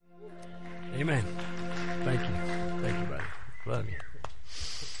Amen. Thank you. Thank you, buddy. Love you.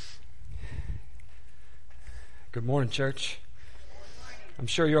 Good morning, church. I'm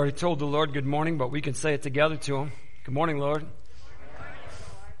sure you already told the Lord good morning, but we can say it together to him. Good morning, Lord.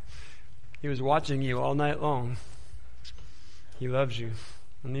 He was watching you all night long. He loves you.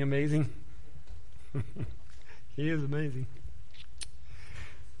 Isn't he amazing? He is amazing.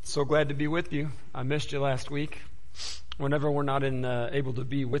 So glad to be with you. I missed you last week. Whenever we're not able to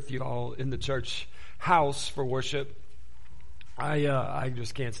be with you all in the church house for worship, I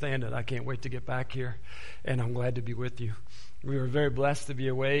just can't stand it. I can't wait to get back here, and I'm glad to be with you. We were very blessed to be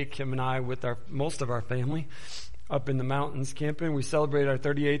away, Kim and I, with most of our family up in the mountains camping. We celebrated our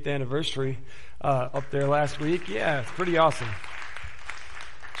 38th anniversary up there last week. Yeah, it's pretty awesome.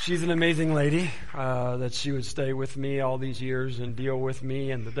 She's an amazing lady that she would stay with me all these years and deal with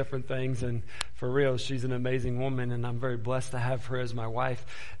me and the different things. And for real, she's an amazing woman, and I'm very blessed to have her as my wife,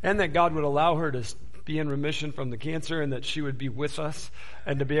 and that God would allow her to be in remission from the cancer and that she would be with us.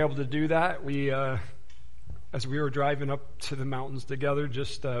 And to be able to do that, we, as we were driving up to the mountains together,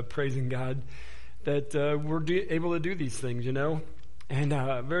 just praising God that we're able to do these things, you know, and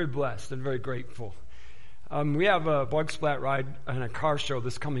very blessed and very grateful. We have a Bug Splat ride and a car show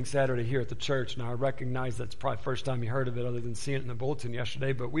this coming Saturday here at the church. Now, I recognize that's probably the first time you heard of it other than seeing it in the bulletin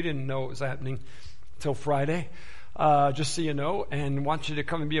yesterday, but we didn't know it was happening until Friday, just so you know, and want you to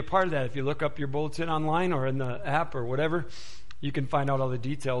come and be a part of that. If you look up your bulletin online or in the app or whatever, you can find out all the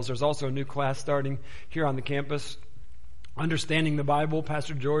details. There's also a new class starting here on the campus, Understanding the Bible.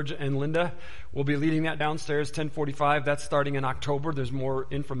 Pastor George and Linda will be leading that downstairs, 10:45. That's starting in October. There's more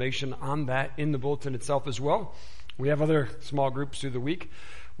information on that in the bulletin itself as well. We have other small groups through the week.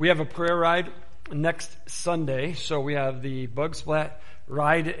 We have a prayer ride next Sunday. So we have the Bug Splat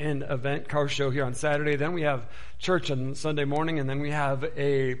ride and event car show here on Saturday. Then we have church on Sunday morning, and then we have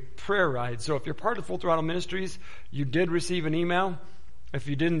a prayer ride. So if you're part of Full Throttle Ministries, you did receive an email. If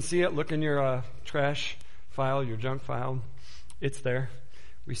you didn't see it, look in your trash file, your junk file. It's there.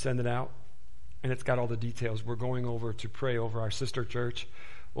 We send it out, and it's got all the details. We're going over to pray over our sister church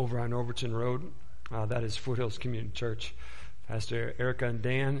over on Overton Road. That is Foothills Community Church. Pastor Erica and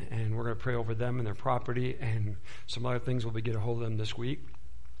Dan, and we're going to pray over them and their property and some other things. We'll be getting a hold of them this week.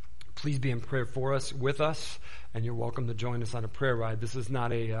 Please be in prayer for us, with us, and you're welcome to join us on a prayer ride. This is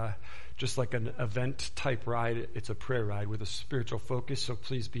not a just like an event type ride. It's a prayer ride with a spiritual focus, so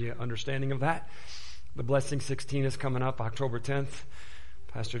please be understanding of that. The Blessing 16 is coming up October 10th.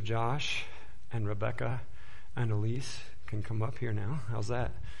 Pastor Josh and Rebecca and Elise can come up here now. How's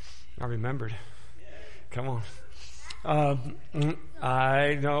that? I remembered. Come on.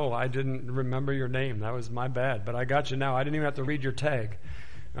 I know I didn't remember your name. That was my bad, but I got you now. I didn't even have to read your tag.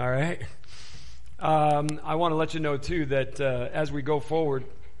 All right. I want to let you know too that as we go forward,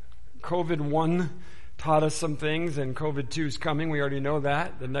 COVID-1 taught us some things, and COVID-2 is coming. We already know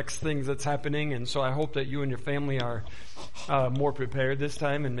that. The next things that's happening, and so I hope that you and your family are more prepared this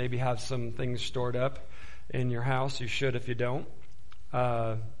time and maybe have some things stored up in your house. You should if you don't.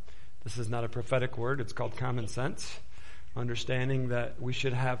 This is not a prophetic word. It's called common sense. Understanding that we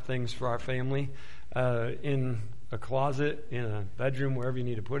should have things for our family in a closet, in a bedroom, wherever you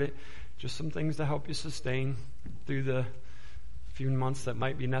need to put it. Just some things to help you sustain through the few months that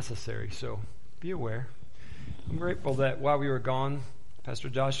might be necessary. So be aware. I'm grateful that while we were gone, Pastor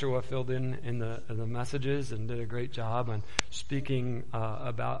Joshua filled in the messages and did a great job on speaking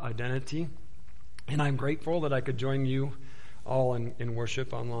about identity. And I'm grateful that I could join you all in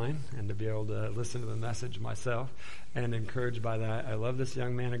worship online and to be able to listen to the message myself and encouraged by that. I love this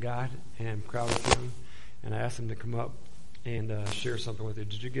young man of God and I'm proud of him. And I asked him to come up and share something with you.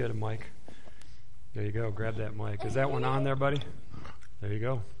 Did you get a mic? There you go. Grab that mic. Is that one on there, buddy? There you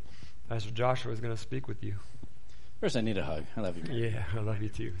go. Pastor Joshua is going to speak with you. First, I need a hug. I love you, man. Yeah, I love you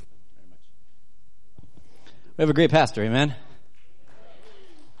too. Very much. We have a great pastor, amen?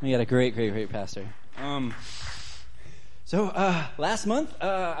 We got a great pastor. So last month,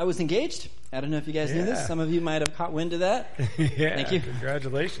 I was engaged. I don't know if you guys knew this. Some of you might have caught wind of that. Yeah, thank you.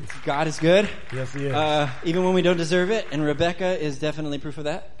 Congratulations. God is good. Yes, he is. Even when we don't deserve it. And Rebecca is definitely proof of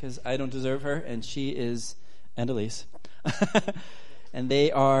that because I don't deserve her, and she is, and Elise. And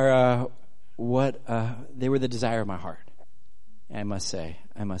they are they were the desire of my heart. I must say.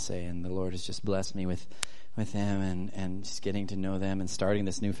 And the Lord has just blessed me with them and just getting to know them and starting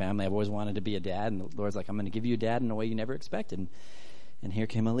this new family. I've always wanted to be a dad, and the Lord's like, I'm going to give you a dad in a way you never expected. And here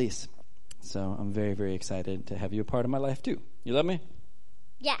came Elise. So I'm very, very excited to have you a part of my life too. You love me?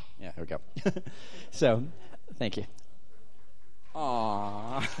 Yeah. Yeah, here we go. So, thank you.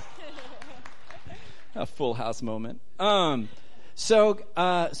 Aww. A full house moment. So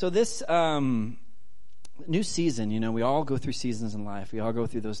this new season, we all go through seasons in life. We all go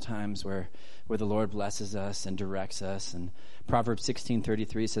through those times where the Lord blesses us and directs us. And Proverbs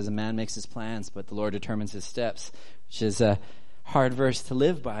 16:33 says, "A man makes his plans, but the Lord determines his steps," which is a hard verse to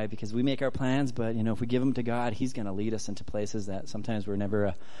live by because we make our plans, but if we give them to God, He's going to lead us into places that sometimes we're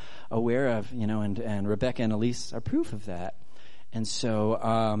never aware of. And Rebecca and Elise are proof of that. And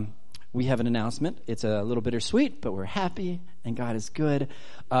so we have an announcement. It's a little bittersweet, but we're happy, and God is good.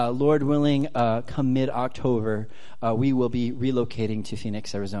 Lord willing, come mid-October, we will be relocating to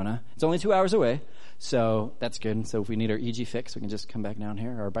Phoenix, Arizona. It's only 2 hours away, so that's good. So if we need our EG fix, we can just come back down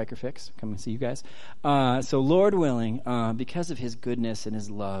here, our biker fix, come and see you guys. So Lord willing, because of His goodness and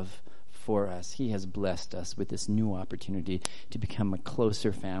His love for us, He has blessed us with this new opportunity to become a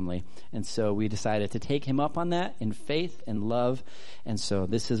closer family. And so we decided to take Him up on that in faith and love. And so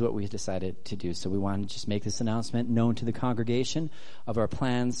this is what we decided to do. So we wanted to just make this announcement known to the congregation of our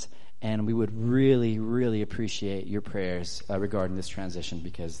plans. And we would really, really appreciate your prayers regarding this transition,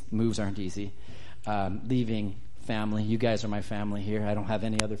 because moves aren't easy. Leaving family, you guys are my family here. I don't have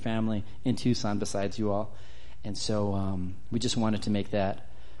any other family in Tucson besides you all. And so we just wanted to make that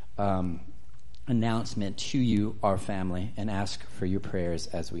announcement to you, our family, and ask for your prayers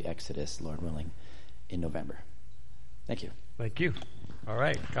as we exodus, Lord willing, in November. Thank you. Thank you. All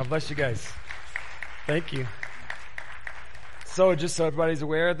right. God bless you guys. Thank you. So just so everybody's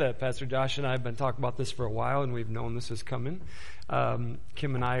aware that Pastor Josh and I have been talking about this for a while, and we've known this is coming. Kim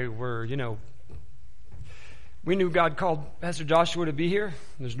and I were, we knew God called Pastor Joshua to be here.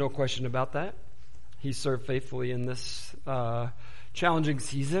 There's no question about that. He served faithfully in this challenging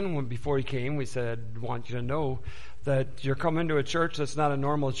season. Before he came, we said, want you to know that you're coming to a church that's not a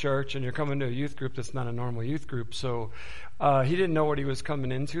normal church, and you're coming to a youth group that's not a normal youth group. So he didn't know what he was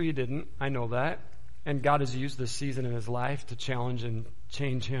coming into. He didn't. I know that. And God has used this season in his life to challenge and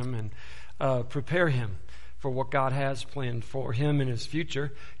change him and prepare him for what God has planned for him in his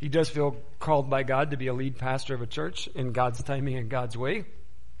future. He does feel called by God to be a lead pastor of a church in God's timing and God's way.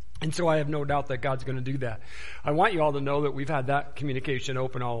 And so I have no doubt that God's going to do that. I want you all to know that we've had that communication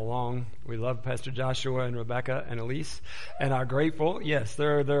open all along. We love Pastor Joshua and Rebecca and Elise and are grateful. Yes,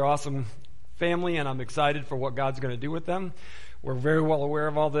 they're awesome family, and I'm excited for what God's going to do with them. We're very well aware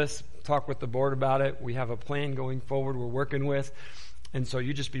of all this. Talk with the board about it. We have a plan going forward we're working with. And so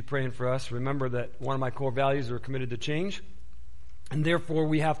you just be praying for us. Remember that one of my core values is we're committed to change. And therefore,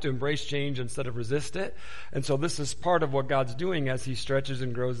 we have to embrace change instead of resist it. And so this is part of what God's doing as he stretches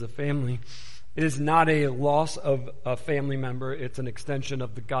and grows the family. It is not a loss of a family member. It's an extension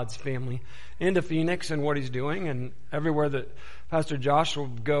of God's family into Phoenix and what he's doing. And everywhere that Pastor Josh will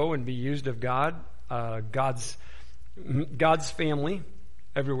go and be used of God, God's family,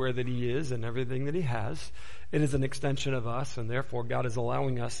 everywhere that he is and everything that he has, it is an extension of us. And therefore, God is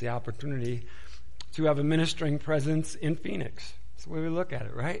allowing us the opportunity to have a ministering presence in Phoenix. That's the way we look at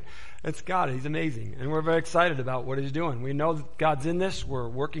it, right? It's God. He's amazing. And we're very excited about what he's doing. We know that God's in this. We're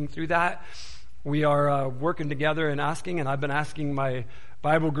working through that. We are working together and asking, and I've been asking my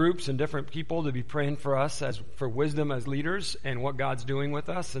Bible groups and different people to be praying for us for wisdom as leaders and what God's doing with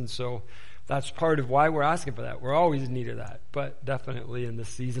us. And so that's part of why we're asking for that. We're always in need of that, but definitely in this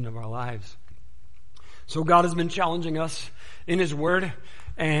season of our lives. So God has been challenging us in his word.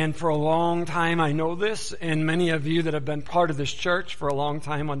 And for a long time, I know this, and many of you that have been part of this church for a long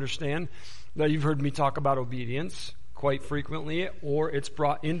time understand that you've heard me talk about obedience quite frequently, or it's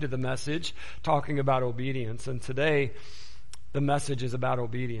brought into the message talking about obedience. And today, the message is about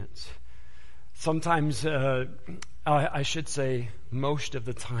obedience. Sometimes, I should say most of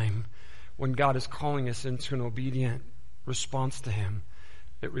the time, when God is calling us into an obedient response to him,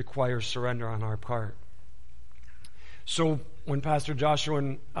 it requires surrender on our part. So when Pastor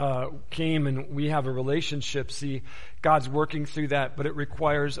Joshua came and we have a relationship, see, God's working through that, but it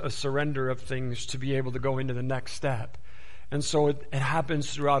requires a surrender of things to be able to go into the next step. And so it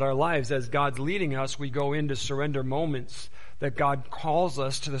happens throughout our lives. As God's leading us, we go into surrender moments that God calls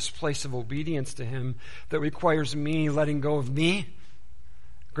us to this place of obedience to him that requires me letting go of me,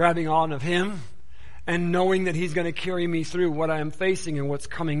 grabbing on of him, and knowing that he's going to carry me through what I am facing and what's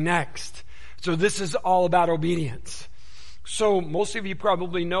coming next. So this is all about obedience. So most of you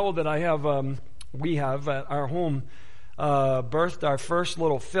probably know that we have at our home birthed our first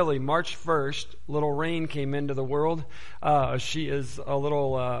little filly. March 1st, little Rain came into the world. She is a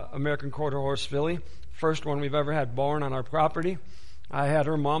little American quarter horse filly. First one we've ever had born on our property. I had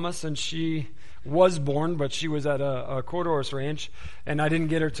her mama since she was born, but she was at a quarter horse ranch, and I didn't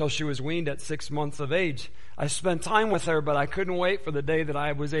get her till she was weaned at 6 months of age. I spent time with her, but I couldn't wait for the day that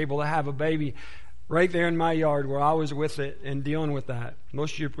I was able to have a baby. right there in my yard where I was with it and dealing with that.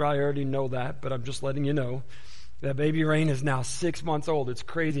 Most of you probably already know that, but I'm just letting you know that baby Rain is now 6 months old. It's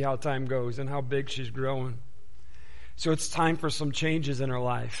crazy how time goes and how big she's growing. So it's time for some changes in her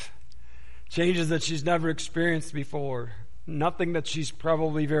life. Changes that she's never experienced before. Nothing that she's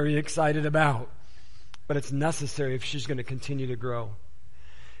probably very excited about. But it's necessary if she's going to continue to grow.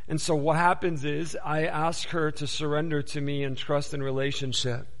 And so what happens is I ask her to surrender to me and trust in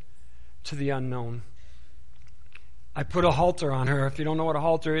relationship to the unknown. I put a halter on her. If you don't know what a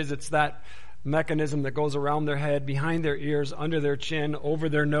halter is, it's that mechanism that goes around their head, behind their ears, under their chin, over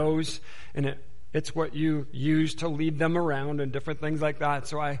their nose, and it's what you use to lead them around and different things like that.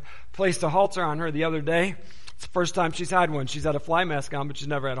 So I placed a halter on her the other day. It's the first time she's had one. She's had a fly mask on, but she's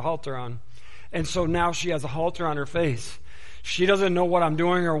never had a halter on. And so now she has a halter on her face. She doesn't know what I'm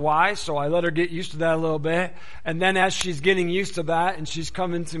doing or why, so I let her get used to that a little bit. And then as she's getting used to that and she's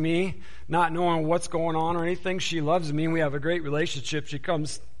coming to me, not knowing what's going on or anything, she loves me and we have a great relationship. She'd come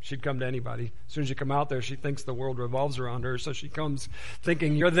to anybody. As soon as you come out there, she thinks the world revolves around her, so she comes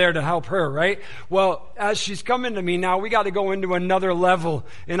thinking you're there to help her, right? Well, as she's coming to me now, we got to go into another level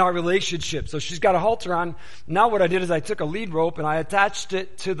in our relationship. So she's got a halter on. Now what I did is I took a lead rope and I attached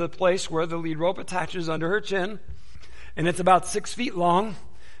it to the place where the lead rope attaches under her chin. And it's about 6 feet long,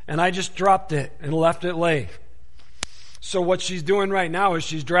 and I just dropped it and left it lay. So what she's doing right now is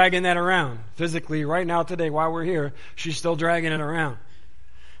she's dragging that around. Physically, right now today, while we're here, she's still dragging it around.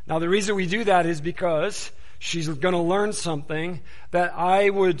 Now the reason we do that is because she's going to learn something that I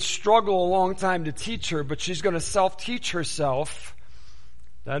would struggle a long time to teach her, but she's going to self-teach herself.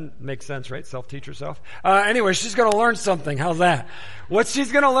 That makes sense, right? Self-teach herself. Anyway, she's going to learn something. How's that? What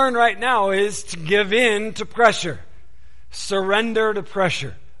she's going to learn right now is to give in to pressure. Surrender to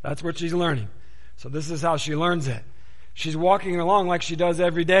pressure. That's what she's learning. So this is how she learns it. She's walking along like she does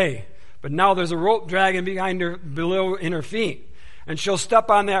every day. But now there's a rope dragging behind her, below in her feet. And she'll step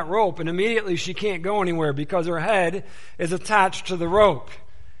on that rope and immediately she can't go anywhere because her head is attached to the rope.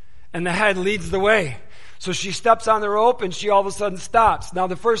 And the head leads the way. So she steps on the rope and she all of a sudden stops. Now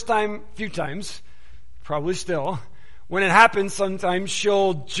the first time, few times, probably still, when it happens sometimes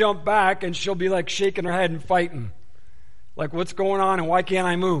she'll jump back and she'll be like shaking her head and fighting. Like, what's going on and why can't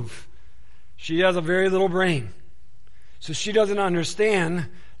I move? She has a very little brain. So she doesn't understand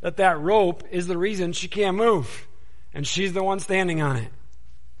that that rope is the reason she can't move. And she's the one standing on it.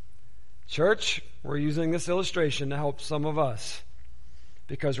 Church, we're using this illustration to help some of us.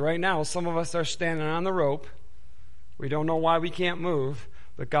 Because right now, some of us are standing on the rope. We don't know why we can't move,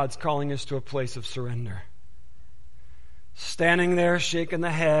 but God's calling us to a place of surrender. Standing there, shaking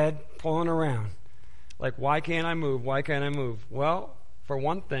the head, pulling around. Like, why can't I move? Why can't I move? Well, for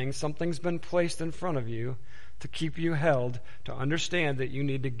one thing, something's been placed in front of you to keep you held, to understand that you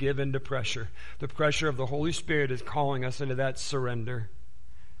need to give into pressure. The pressure of the Holy Spirit is calling us into that surrender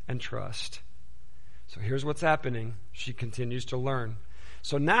and trust. So here's what's happening. She continues to learn.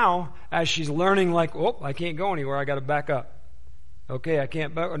 So now, as she's learning, like, oh, I can't go anywhere, I got to back up. Okay, I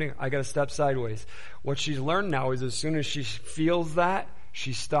can't back anywhere, I got to step sideways. What she's learned now is as soon as she feels that,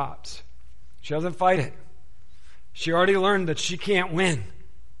 she stops. She doesn't fight it. She already learned that she can't win.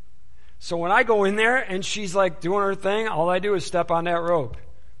 So when I go in there and she's like doing her thing, all I do is step on that rope.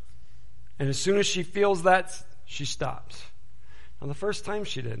 And as soon as she feels that, she stops. Now the first time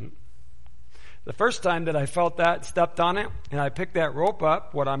she didn't. The first time that I felt that, stepped on it, and I picked that rope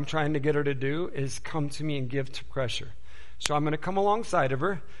up, what I'm trying to get her to do is come to me and give to pressure. So I'm going to come alongside of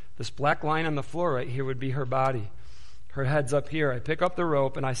her. This black line on the floor right here would be her body. Her head's up here. I pick up the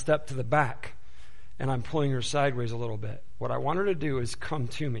rope and I step to the back. And I'm pulling her sideways a little bit. What I want her to do is come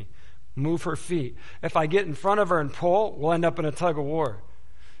to me. Move her feet. If I get in front of her and pull, we'll end up in a tug of war.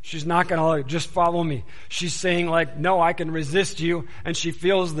 She's not going to just follow me. She's saying like, no, I can resist you. And she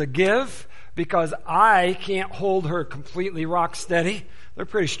feels the give because I can't hold her completely rock steady. They're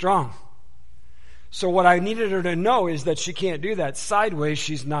pretty strong. So what I needed her to know is that she can't do that. Sideways,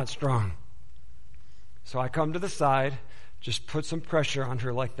 she's not strong. So I come to the side, just put some pressure on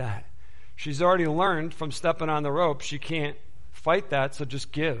her like that. She's already learned from stepping on the rope, she can't fight that, so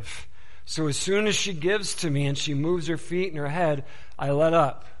just give. So as soon as she gives to me and she moves her feet and her head, I let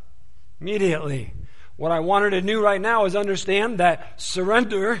up. Immediately. What I want her to do right now is understand that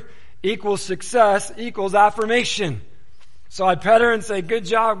surrender equals success equals affirmation. So I pet her and say, good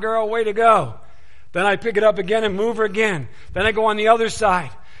job, girl, way to go. Then I pick it up again and move her again. Then I go on the other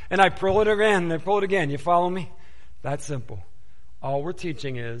side. And I pull it again, and I pull it again. You follow me? That's simple. All we're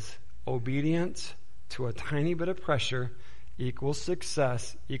teaching is obedience to a tiny bit of pressure equals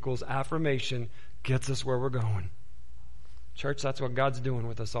success, equals affirmation, gets us where we're going. Church, that's what God's doing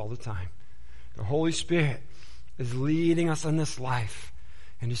with us all the time. The Holy Spirit is leading us in this life.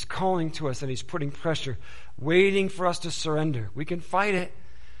 And He's calling to us and He's putting pressure, waiting for us to surrender. We can fight it.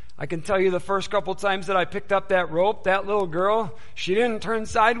 I can tell you the first couple times that I picked up that rope, that little girl, she didn't turn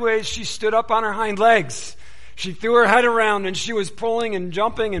sideways. She stood up on her hind legs. She threw her head around and she was pulling and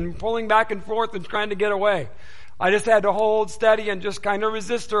jumping and pulling back and forth and trying to get away. I just had to hold steady and just kind of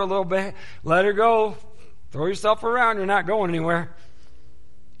resist her a little bit. Let her go. Throw yourself around. You're not going anywhere.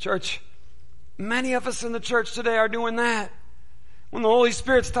 Church, many of us in the church today are doing that. When the Holy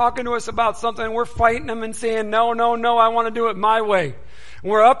Spirit's talking to us about something, we're fighting Him and saying, no, I want to do it my way.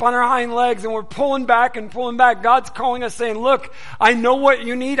 And we're up on our hind legs and we're pulling back and pulling back. God's calling us saying, look, I know what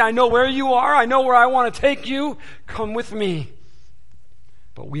you need. I know where you are. I know where I want to take you. Come with me.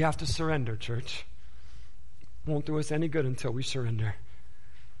 But we have to surrender, church. It won't do us any good until we surrender.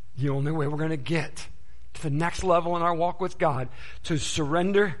 The only way we're going to get to the next level in our walk with God, to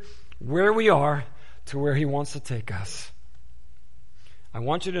surrender where we are to where He wants to take us. I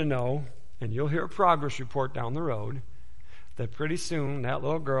want you to know, and you'll hear a progress report down the road, that pretty soon that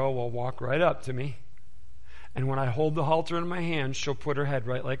little girl will walk right up to me, and when I hold the halter in my hand, she'll put her head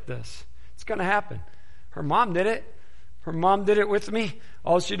right like this. It's going to happen. Her mom did it. Her mom did it with me.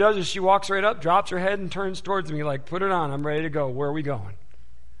 All she does is she walks right up, drops her head, and turns towards me like, put it on, I'm ready to go. Where are we going?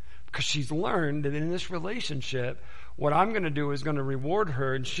 Because she's learned that in this relationship, what I'm going to do is going to reward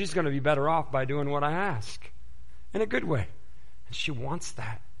her, and she's going to be better off by doing what I ask. In a good way. And she wants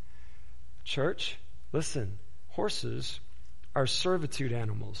that. Church, listen, horses are servitude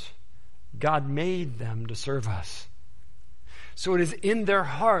animals. God made them to serve us. So it is in their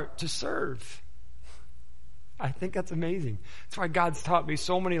heart to serve. I think that's amazing. That's why God's taught me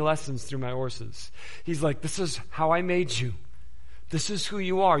so many lessons through my horses. He's like, this is how I made you. This is who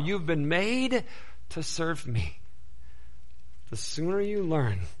you are. You've been made to serve me. The sooner you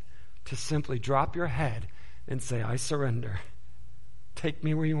learn to simply drop your head and say, I surrender. Take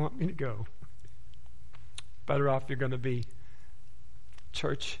me where you want me to go. Better off you're going to be.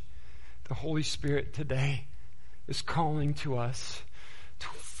 Church, the Holy Spirit today is calling to us to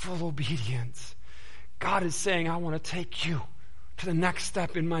full obedience. God is saying, I want to take you to the next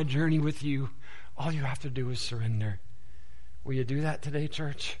step in my journey with you. All you have to do is surrender. Will you do that today,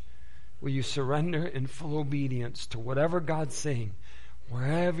 church? Will you surrender in full obedience to whatever God's saying?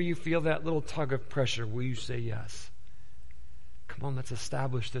 Wherever you feel that little tug of pressure, will you say yes? Come on, let's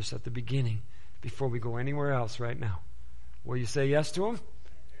establish this at the beginning before we go anywhere else right now. Will you say yes to Him?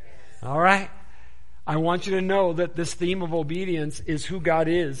 Yes. All right. I want you to know that this theme of obedience is who God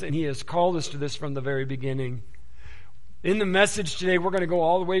is, and He has called us to this from the very beginning. In the message today, we're going to go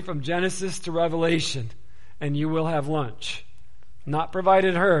all the way from Genesis to Revelation, and you will have lunch. Not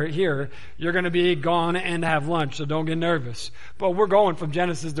provided here, you're going to be gone and have lunch, so don't get nervous. But we're going from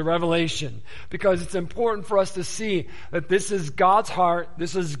Genesis to Revelation because it's important for us to see that this is God's heart,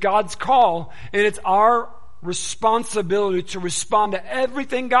 this is God's call, and it's our responsibility to respond to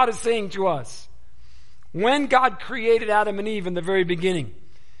everything God is saying to us. When God created Adam and Eve in the very beginning,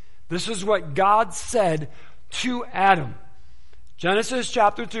 this is what God said to Adam. Genesis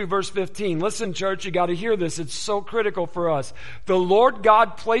chapter 2, verse 15. Listen, church, you got to hear this. It's so critical for us. The Lord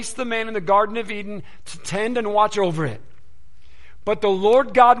God placed the man in the Garden of Eden to tend and watch over it. But the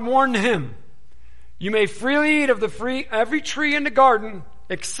Lord God warned him, you may freely eat of every tree in the garden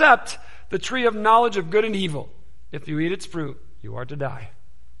except the tree of knowledge of good and evil. If you eat its fruit, you are to die.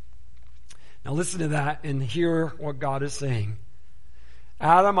 Now listen to that and hear what God is saying.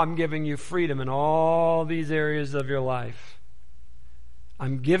 Adam, I'm giving you freedom in all these areas of your life.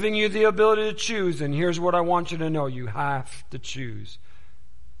 I'm giving you the ability to choose, and here's what I want you to know. You have to choose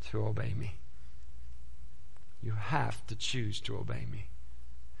to obey me. You have to choose to obey me.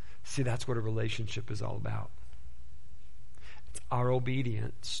 See, that's what a relationship is all about. It's our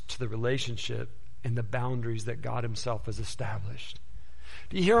obedience to the relationship and the boundaries that God Himself has established.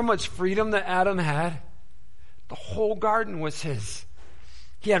 Do you hear how much freedom that Adam had? The whole garden was his.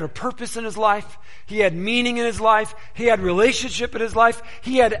 He had a purpose in his life. He had meaning in his life. He had relationship in his life.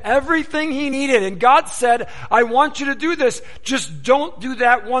 He had everything he needed. And God said, I want you to do this. Just don't do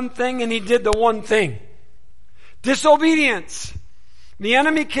that one thing. And he did the one thing. Disobedience. The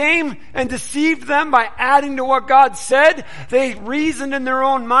enemy came and deceived them by adding to what God said. They reasoned in their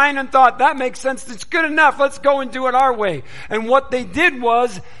own mind and thought, that makes sense. It's good enough. Let's go and do it our way. And what they did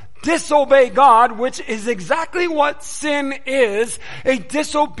was disobey God, which is exactly what sin is, a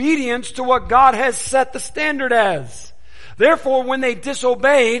disobedience to what God has set the standard as. Therefore, when they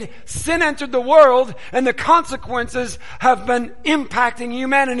disobeyed, sin entered the world, and the consequences have been impacting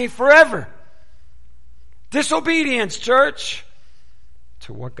humanity forever. Disobedience, church,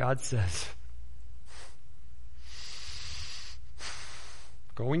 to what God says.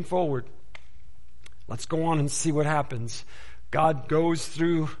 going forward. Let's go on and see what happens. God goes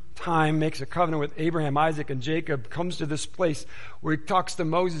through time, makes a covenant with Abraham, Isaac, and Jacob, comes to this place where he talks to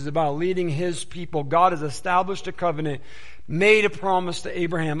Moses about leading his people. God has established a covenant, made a promise to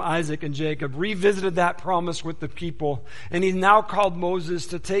Abraham, Isaac, and Jacob, revisited that promise with the people, and he's now called Moses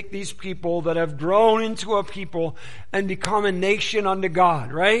to take these people that have grown into a people and become a nation unto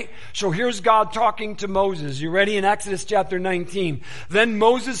God, right? So here's God talking to Moses. You ready? In Exodus chapter 19. Then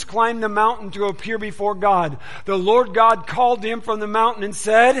Moses climbed the mountain to appear before God. The Lord God called him from the mountain and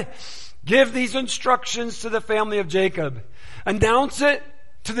said, give these instructions to the family of Jacob. Announce it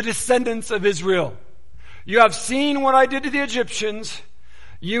to the descendants of Israel. You have seen what I did to the Egyptians.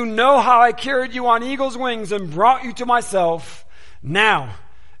 You know how I carried you on eagle's wings and brought you to myself. Now,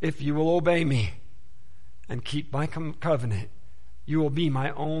 if you will obey me and keep my covenant, you will be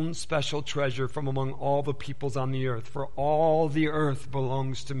my own special treasure from among all the peoples on the earth, for all the earth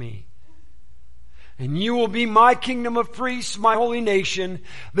belongs to me. And you will be my kingdom of priests, my holy nation.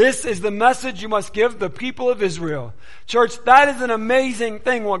 This is the message you must give the people of Israel. Church, that is an amazing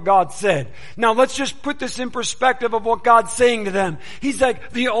thing what God said. Now let's just put this in perspective of what God's saying to them. He's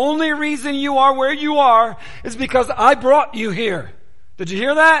like, the only reason you are where you are is because I brought you here. Did you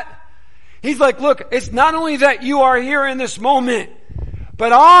hear that? He's like, look, it's not only that you are here in this moment,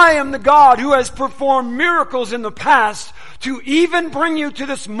 but I am the God who has performed miracles in the past to even bring you to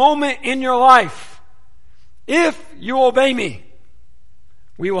this moment in your life. If you obey me,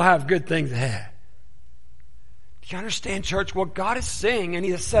 we will have good things ahead. Do you understand, church, what God is saying? And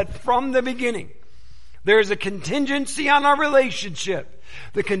he has said from the beginning, there is a contingency on our relationship.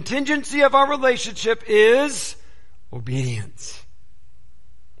 The contingency of our relationship is obedience.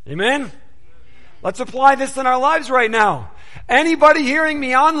 Amen? Let's apply this in our lives right now. Anybody hearing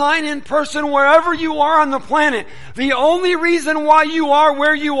me online, in person, wherever you are on the planet, the only reason why you are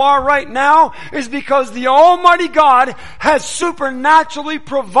where you are right now is because the Almighty God has supernaturally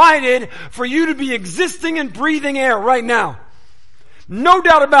provided for you to be existing and breathing air right now. No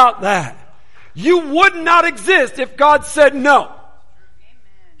doubt about that. You would not exist if God said no.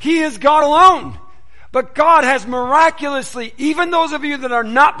 He is God alone. But God has miraculously, even those of you that are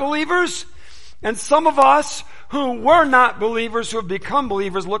not believers, and some of us who were not believers, who have become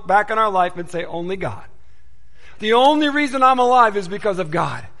believers, look back on our life and say, only God. The only reason I'm alive is because of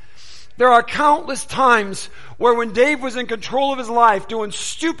God. There are countless times where when Dave was in control of his life, doing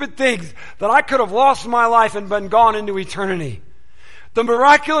stupid things, that I could have lost my life and been gone into eternity. The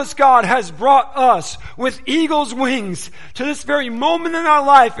miraculous God has brought us with eagle's wings to this very moment in our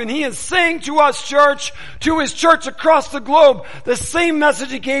life, and he is saying to us, church, to his church across the globe, the same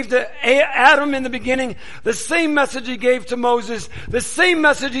message he gave to Adam in the beginning, the same message he gave to Moses, the same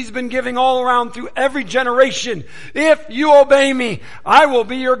message he's been giving all around through every generation. If you obey me, I will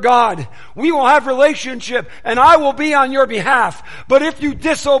be your God. We will have relationship, and I will be on your behalf. But if you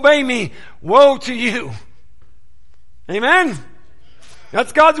disobey me, woe to you. Amen?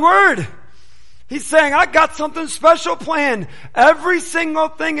 That's God's word. He's saying, I got something special planned. Every single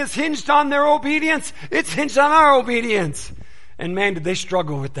thing is hinged on their obedience. It's hinged on our obedience. And man, did they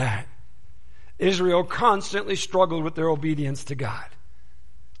struggle with that. Israel constantly struggled with their obedience to God.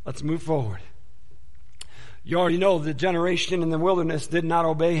 Let's move forward. You already know the generation in the wilderness did not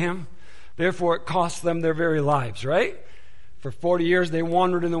obey him. Therefore, it cost them their very lives, right? For 40 years, they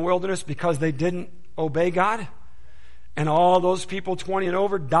wandered in the wilderness because they didn't obey God. And all those people 20 and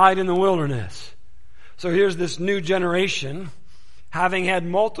over died in the wilderness. So here's this new generation, having had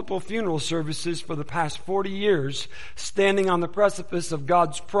multiple funeral services for the past 40 years, standing on the precipice of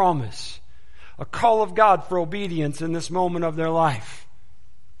God's promise. A call of God for obedience in this moment of their life.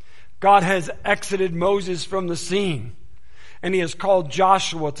 God has exited Moses from the scene, and he has called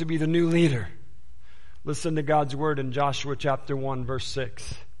Joshua to be the new leader. Listen to God's word in Joshua chapter 1, verse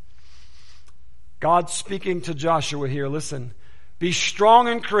 6. God speaking to Joshua here, listen. Be strong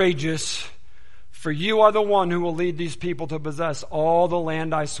and courageous, for you are the one who will lead these people to possess all the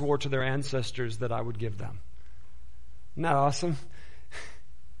land I swore to their ancestors that I would give them. Isn't that awesome?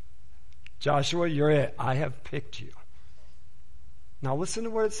 Joshua, you're it. I have picked you. Now listen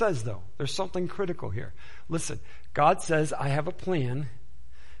to what it says, though. There's something critical here. Listen, God says, I have a plan.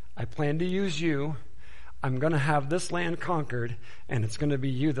 I plan to use you. I'm going to have this land conquered, and it's going to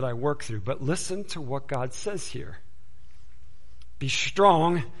be you that I work through. But listen to what God says here. Be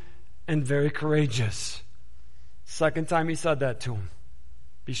strong and very courageous. Second time he said that to him.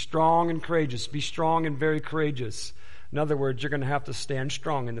 Be strong and courageous. Be strong and very courageous. In other words, you're going to have to stand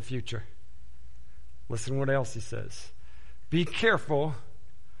strong in the future. Listen what else he says. Be careful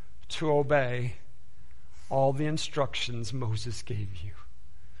to obey all the instructions Moses gave you.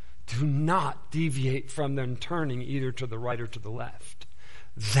 Do not deviate from them turning either to the right or to the left.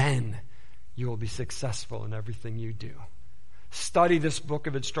 Then you will be successful in everything you do. Study this book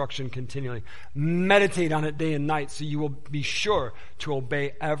of instruction continually. Meditate on it day and night so you will be sure to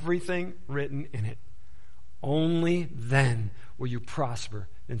obey everything written in it. Only then will you prosper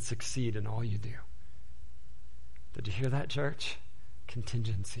and succeed in all you do. Did you hear that, church?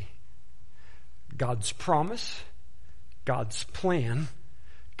 Contingency. God's promise, God's plan,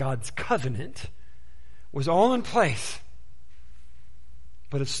 God's covenant was all in place,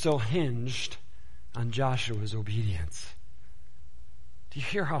 but it's still hinged on Joshua's obedience. Do you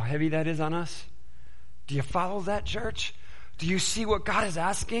hear how heavy that is on us? Do you follow that, church? Do you see what God is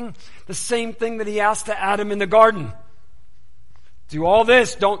asking? The same thing that he asked to Adam in the garden. Do all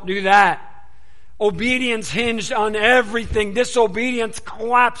this, don't do that. Obedience hinged on everything. Disobedience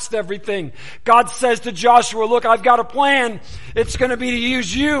collapsed everything. God says to Joshua, look, I've got a plan. It's going to be to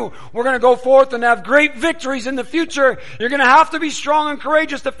use you. We're going to go forth and have great victories in the future. You're going to have to be strong and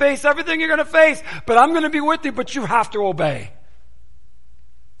courageous to face everything you're going to face. But I'm going to be with you, but you have to obey.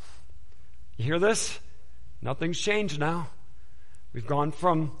 You hear this? Nothing's changed now. We've gone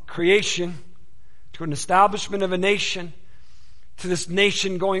from creation to an establishment of a nation, to this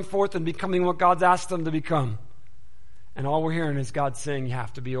nation going forth and becoming what God's asked them to become. And all we're hearing is God saying you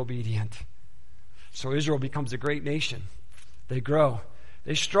have to be obedient. So Israel becomes a great nation. They grow.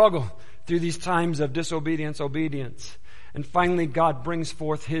 They struggle through these times of disobedience, obedience. And finally God brings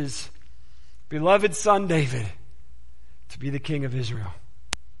forth his beloved son David to be the king of Israel.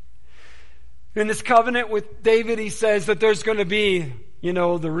 In this covenant with David, he says that there's going to be,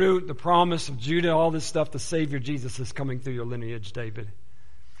 the root, the promise of Judah, all this stuff. The Savior Jesus is coming through your lineage, David.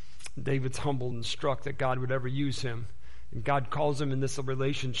 David's humbled and struck that God would ever use him. And God calls him in this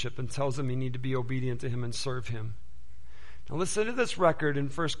relationship and tells him he need to be obedient to him and serve him. Now listen to this record in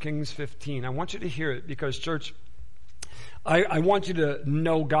 1 Kings 15. I want you to hear it because, church, I want you to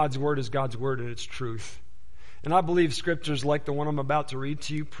know God's word is God's word and it's truth. And I believe scriptures like the one I'm about to read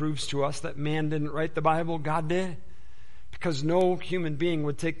to you proves to us that man didn't write the Bible, God did. Because no human being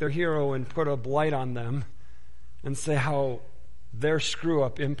would take their hero and put a blight on them and say how their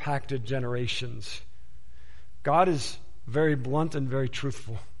screw-up impacted generations. God is very blunt and very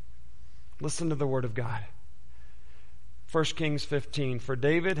truthful. Listen to the word of God. 1 Kings 15, for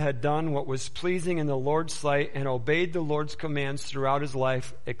David had done what was pleasing in the Lord's sight and obeyed the Lord's commands throughout his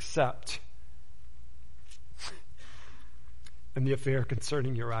life, except in the affair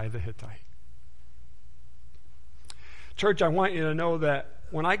concerning Uriah the Hittite. Church, I want you to know that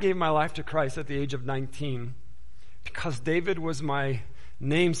when I gave my life to Christ at the age of 19, because David was my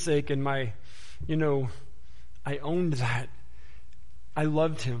namesake and I owned that. I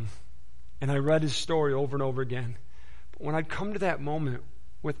loved him and I read his story over and over again. But when I'd come to that moment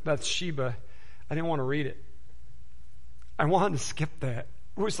with Bathsheba, I didn't want to read it. I wanted to skip that.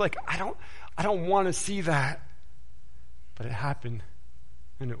 It was like, I don't want to see that. But it happened,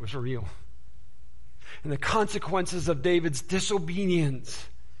 and it was real. And the consequences of David's disobedience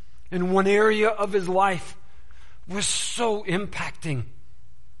in one area of his life was so impacting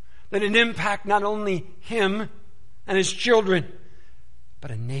that it impacted not only him and his children,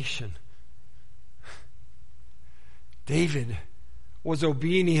 but a nation. David was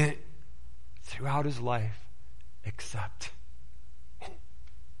obedient throughout his life, except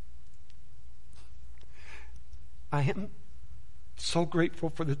I am so grateful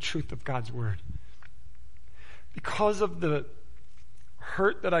for the truth of God's word. Because of the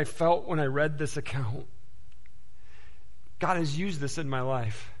hurt that I felt when I read this account, God has used this in my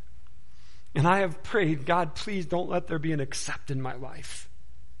life. And I have prayed, God, please don't let there be an except in my life.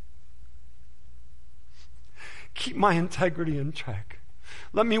 Keep my integrity in check.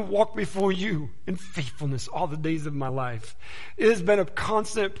 Let me walk before you in faithfulness all the days of my life. It has been a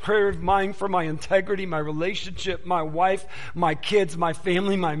constant prayer of mine for my integrity, my relationship, my wife, my kids, my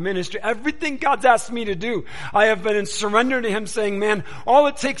family, my ministry, everything God's asked me to do. I have been in surrender to him saying, man, all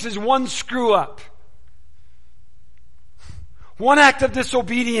it takes is one screw up. One act of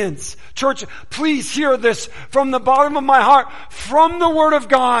disobedience. Church, please hear this from the bottom of my heart, from the Word of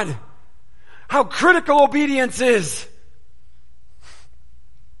God, how critical obedience is.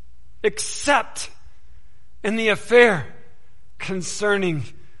 Except in the affair concerning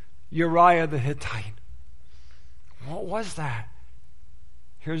Uriah the Hittite. What was that?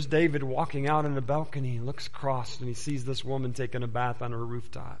 Here's David walking out on the balcony. He looks across and he sees this woman taking a bath on her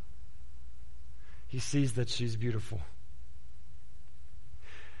rooftop. He sees that she's beautiful.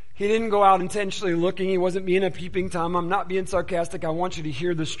 He didn't go out intentionally looking. He wasn't being a peeping Tom. I'm not being sarcastic. I want you to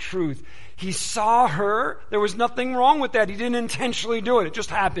hear this truth. He saw her. There was nothing wrong with that. He didn't intentionally do it. It just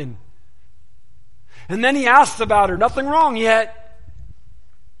happened. And then he asks about her. Nothing wrong yet.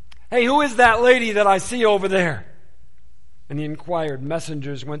 Hey, who is that lady that I see over there? And he inquired.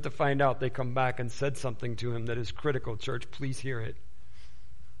 Messengers went to find out. They come back and said something to him that is critical. Church, please hear it.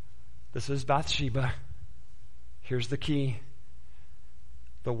 This is Bathsheba. Here's the key.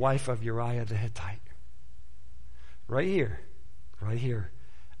 The wife of Uriah the Hittite. Right here.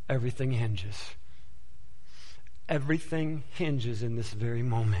 Everything hinges. Everything hinges in this very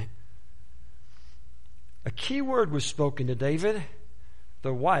moment. A key word was spoken to David.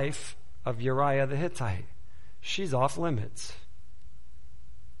 The wife of Uriah the Hittite. She's off limits.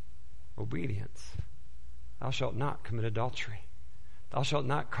 Obedience. Thou shalt not commit adultery. Thou shalt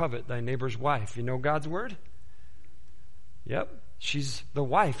not covet thy neighbor's wife. You know God's word? Yep. She's the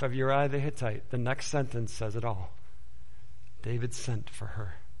wife of Uriah the Hittite. The next sentence says it all. David sent for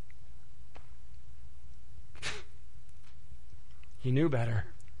her. He knew better.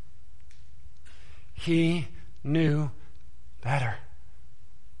 He knew better.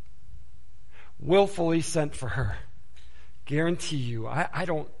 Willfully sent for her. Guarantee you, I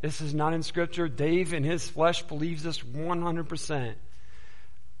don't, this is not in Scripture. Dave in his flesh believes this 100%.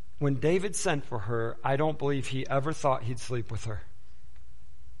 When David sent for her, I don't believe he ever thought he'd sleep with her.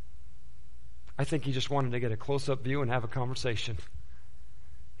 I think he just wanted to get a close-up view and have a conversation.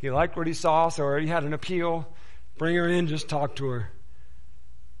 He liked what he saw, so already had an appeal. Bring her in, just talk to her.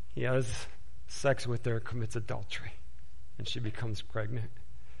 He has sex with her, commits adultery, and she becomes pregnant.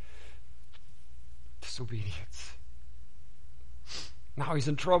 Disobedience. Now he's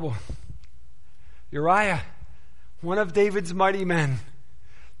in trouble. Uriah, one of David's mighty men.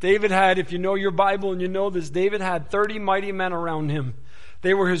 David had, if you know your Bible and you know this, David had 30 mighty men around him.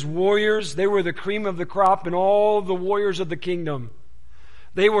 They were his warriors. They were the cream of the crop and all the warriors of the kingdom.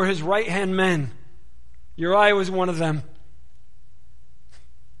 They were his right-hand men. Uriah was one of them.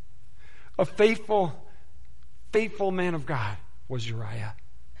 A faithful man of God was Uriah.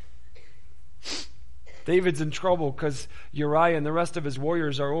 David's in trouble because Uriah and the rest of his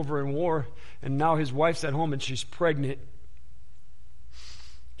warriors are over in war, and now his wife's at home and she's pregnant.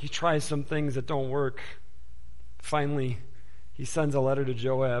 He tries some things that don't work. Finally, he sends a letter to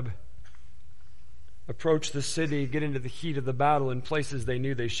Joab. Approach the city, get into the heat of the battle in places they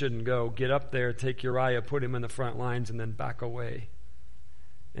knew they shouldn't go. Get up there, take Uriah, put him in the front lines, and then back away.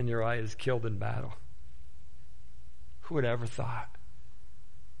 And Uriah is killed in battle. Who would have ever thought?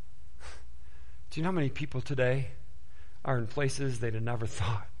 Do you know how many people today are in places they'd have never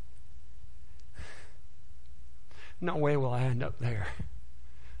thought? No way will I end up there.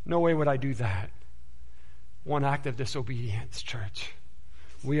 No way would I do that. One act of disobedience, church.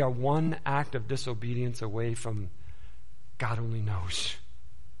 We are one act of disobedience away from God only knows.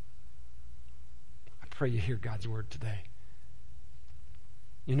 I pray you hear God's word today.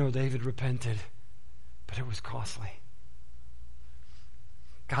 You know, David repented, but it was costly.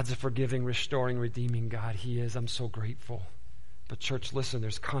 God's a forgiving, restoring, redeeming God. He is. I'm so grateful. But church, listen,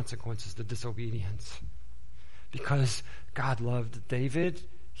 there's consequences to disobedience. Because God loved David,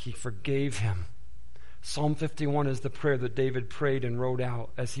 he forgave him. Psalm 51 is the prayer that David prayed and wrote out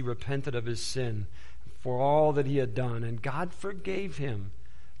as he repented of his sin for all that he had done. And God forgave him.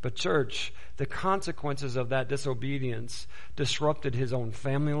 But church, the consequences of that disobedience disrupted his own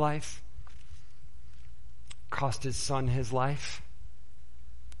family life, cost his son his life.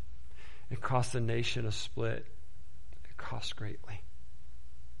 It cost the nation a split. It cost greatly.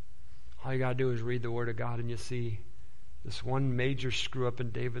 All you got to do is read the Word of God and you see this one major screw up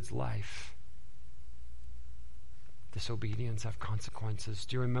in David's life. Disobedience have consequences.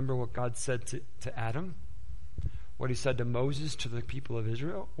 Do you remember what God said to Adam? What he said to Moses, to the people of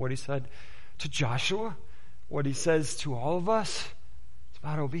Israel? What he said to Joshua? What he says to all of us? It's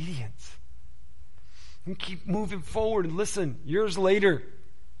about obedience. And keep moving forward. And listen, years later,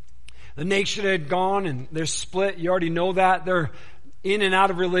 the nation had gone and they're split. You already know that. They're in and out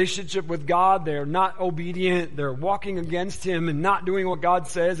of relationship with God. They're not obedient. They're walking against Him and not doing what God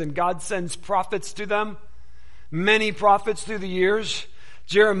says. And God sends prophets to them. Many prophets through the years.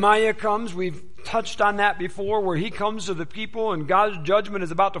 Jeremiah comes. We've touched on that before, where he comes to the people and God's judgment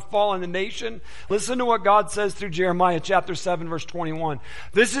is about to fall on the nation. Listen to what God says through Jeremiah chapter 7 verse 21.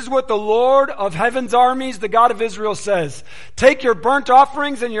 This is what the Lord of heaven's armies, the God of Israel, says. Take your burnt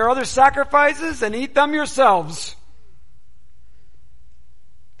offerings and your other sacrifices and eat them yourselves.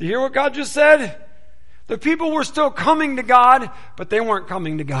 Do you hear what God just said? The people were still coming to God, but they weren't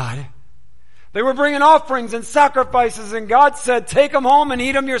coming to God. They were bringing offerings and sacrifices, and God said, take them home and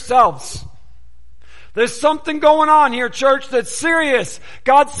eat them yourselves. There's something going on here, church, that's serious.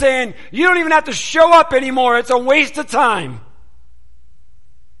 God's saying, you don't even have to show up anymore. It's a waste of time.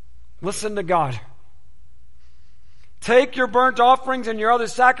 Listen to God. Take your burnt offerings and your other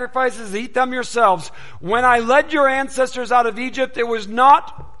sacrifices, eat them yourselves. When I led your ancestors out of Egypt, it was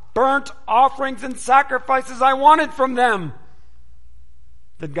not burnt offerings and sacrifices I wanted from them.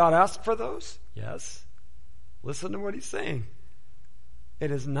 Did God ask for those? Yes. Listen to what he's saying.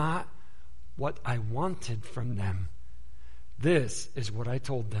 It is not what I wanted from them. This is what I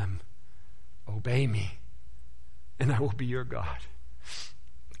told them. Obey me, and I will be your God,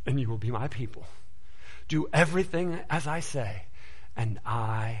 and you will be my people. Do everything as I say, and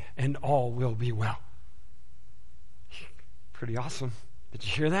I and all will be well. Pretty awesome. Did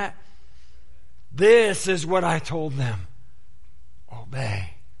you hear that? This is what I told them.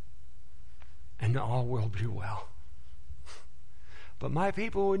 Obey, and all will be well. But my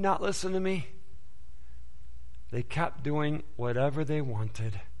people would not listen to me. They kept doing whatever they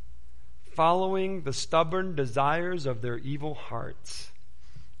wanted, following the stubborn desires of their evil hearts.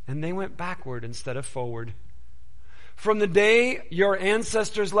 And they went backward instead of forward. From the day your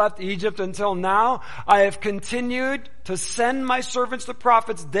ancestors left Egypt until now, I have continued to send my servants the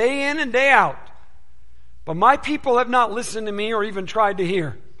prophets day in and day out. But my people have not listened to me or even tried to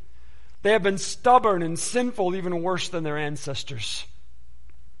hear. They have been stubborn and sinful, even worse than their ancestors.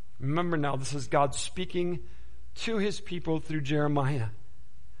 Remember now, this is God speaking to his people through Jeremiah.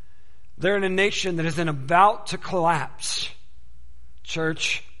 They're in a nation that is about to collapse.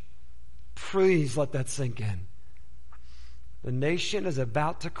 Church, please let that sink in. The nation is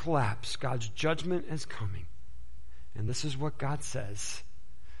about to collapse. God's judgment is coming. And this is what God says.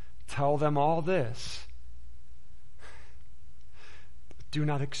 Tell them all this. Do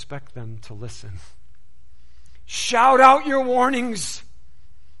not expect them to listen. Shout out your warnings,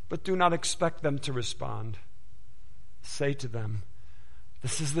 but do not expect them to respond. Say to them,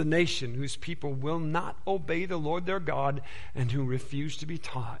 this is the nation whose people will not obey the Lord their God and who refuse to be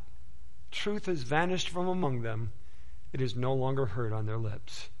taught. Truth has vanished from among them. It is no longer heard on their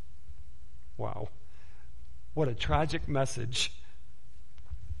lips. Wow. What a tragic message.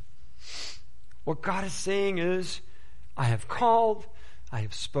 What God is saying is, I have called, I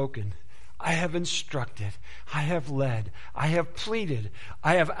have spoken, I have instructed, I have led, I have pleaded,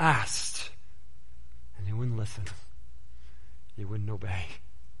 I have asked. And they wouldn't listen. They wouldn't obey.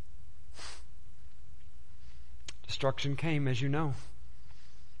 Destruction came, as you know.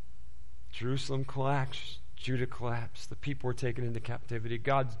 Jerusalem collapsed. Judah collapsed. The people were taken into captivity.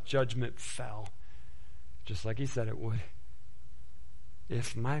 God's judgment fell, just like he said it would.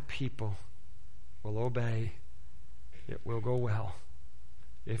 If my people will obey, it will go well.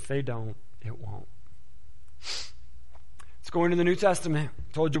 If they don't, it won't. Let's go into the New Testament.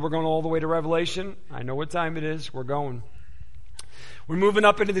 Told you we're going all the way to Revelation. I know what time it is. We're going. We're moving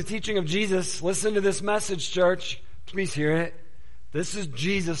up into the teaching of Jesus. Listen to this message, church. Please hear it. This is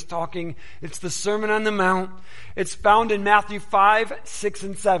Jesus talking. It's the Sermon on the Mount. It's found in Matthew 5, 6,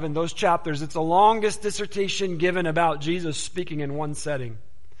 and 7, those chapters. It's the longest dissertation given about Jesus speaking in one setting.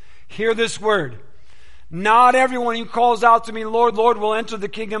 Hear this word. Not everyone who calls out to me, Lord, Lord, will enter the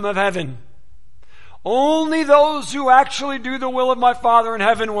kingdom of heaven. Only those who actually do the will of my Father in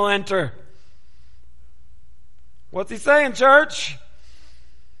heaven will enter. What's he saying, church?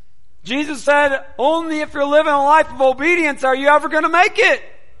 Jesus said, only if you're living a life of obedience are you ever going to make it.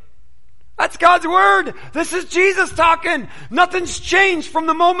 That's God's word. This is Jesus talking. Nothing's changed from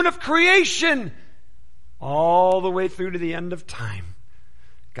the moment of creation all the way through to the end of time.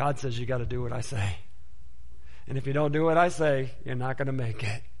 God says you got to do what I say. And if you don't do what I say, you're not going to make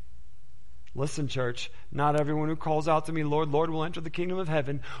it. Listen, church, not everyone who calls out to me, Lord, Lord, will enter the kingdom of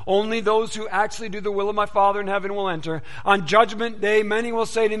heaven. Only those who actually do the will of my Father in heaven will enter. On judgment day, many will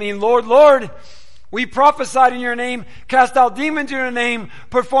say to me, Lord, Lord, we prophesied in your name, cast out demons in your name,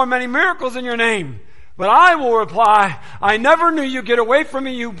 performed many miracles in your name. But I will reply, I never knew you. Get away from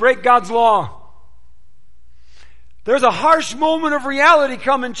me, you break God's law. There's a harsh moment of reality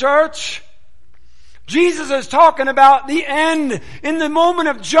coming, church. Jesus is talking about the end, in the moment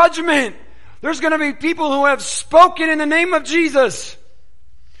of judgment. There's going to be people who have spoken in the name of Jesus,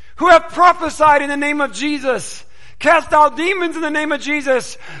 who have prophesied in the name of Jesus, cast out demons in the name of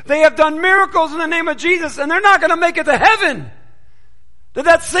Jesus. They have done miracles in the name of Jesus, and they're not going to make it to heaven. Did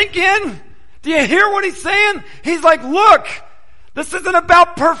that sink in? Do you hear what he's saying? He's like, look, this isn't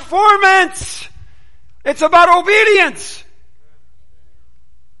about performance. It's about obedience.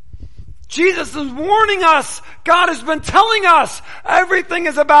 Jesus is warning us. God has been telling us everything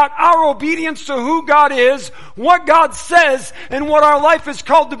is about our obedience to who God is, what God says, and what our life is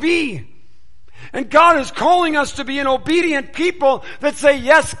called to be. And God is calling us to be an obedient people that say,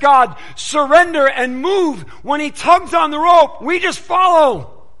 yes, God, surrender and move. When he tugs on the rope, we just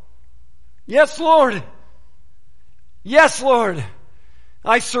follow. Yes, Lord. Yes, Lord,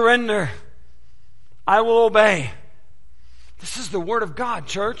 I surrender. I will obey. This is the Word of God,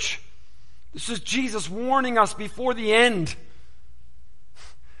 church. This is Jesus warning us before the end.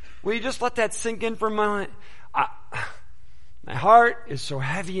 Will you just let that sink in for a moment? My heart is so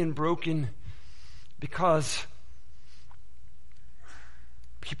heavy and broken because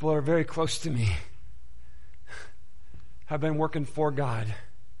people are very close to me have been working for God,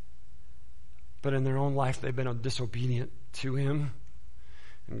 but in their own life they've been disobedient to Him,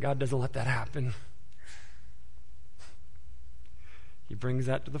 and God doesn't let that happen. He brings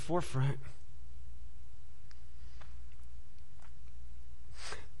that to the forefront.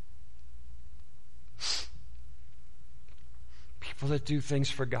 People that do things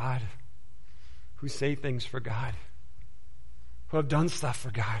for God, who say things for God, who have done stuff for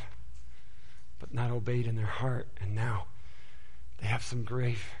God, but not obeyed in their heart, and now they have some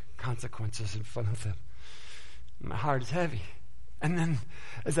grave consequences in front of them. My heart is heavy. And then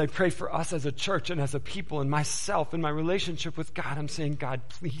as I pray for us as a church and as a people and myself and my relationship with God, I'm saying, God,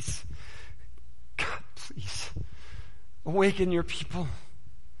 please, awaken your people.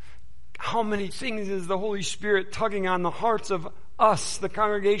 How many things is the Holy Spirit tugging on the hearts of us, the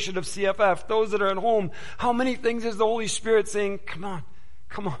congregation of CFF, those that are at home? How many things is the Holy Spirit saying, come on.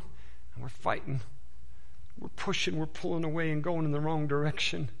 And we're fighting. We're pushing, we're pulling away and going in the wrong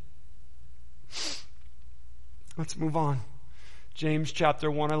direction. Let's move on. James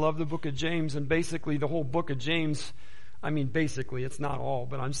chapter 1. I love the book of James, and basically the whole book of James, basically it's not all,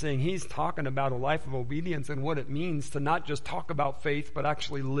 but I'm saying he's talking about a life of obedience and what it means to not just talk about faith, but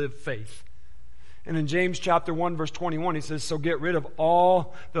actually live faith. And in James chapter 1 verse 21, he says, so get rid of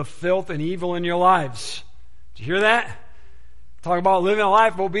all the filth and evil in your lives. Did you hear that? Talk about living a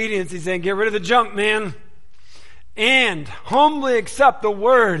life of obedience. He's saying, get rid of the junk, man. And humbly accept the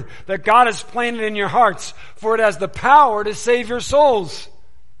word that God has planted in your hearts, for it has the power to save your souls.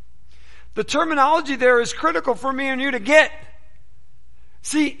 The terminology there is critical for me and you to get.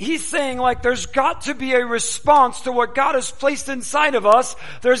 See, he's saying there's got to be a response to what God has placed inside of us.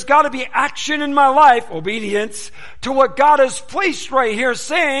 There's got to be action in my life, obedience, to what God has placed right here,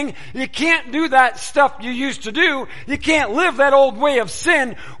 saying you can't do that stuff you used to do. You can't live that old way of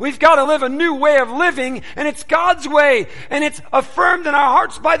sin. We've got to live a new way of living, and it's God's way, and it's affirmed in our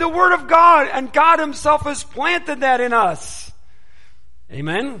hearts by the Word of God, and God Himself has planted that in us.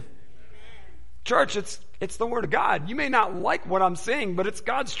 Amen? Church, it's the Word of God. You may not like what I'm saying, but it's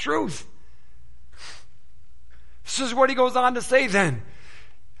God's truth. This is what he goes on to say then.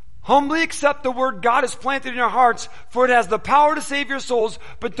 Humbly accept the word God has planted in your hearts, for it has the power to save your souls.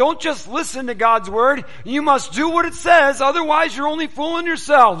 But don't just listen to God's word. You must do what it says, otherwise you're only fooling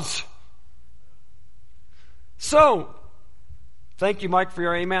yourselves. So, thank you, Mike, for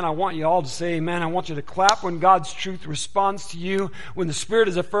your amen. I want you all to say amen. I want you to clap when God's truth responds to you. When the Spirit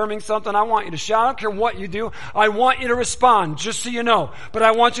is affirming something, I want you to shout. I don't care what you do. I want you to respond, just so you know. But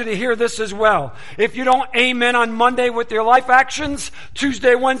I want you to hear this as well. If you don't amen on Monday with your life actions,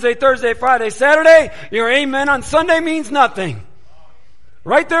 Tuesday, Wednesday, Thursday, Friday, Saturday, your amen on Sunday means nothing.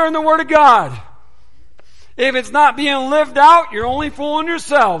 Right there in the Word of God. If it's not being lived out, you're only fooling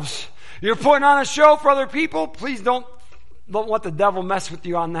yourselves. You're putting on a show for other people. Please don't let the devil mess with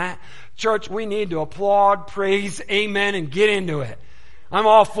you on that. Church, we need to applaud, praise, amen, and get into it. I'm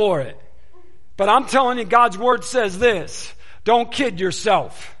all for it. But I'm telling you, God's word says this. Don't kid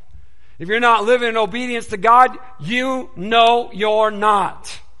yourself. If you're not living in obedience to God, you know you're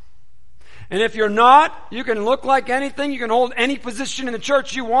not. And if you're not, you can look like anything. You can hold any position in the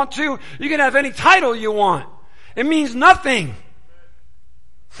church you want to. You can have any title you want. It means nothing.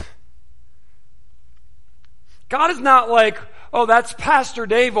 God is not like, oh, that's Pastor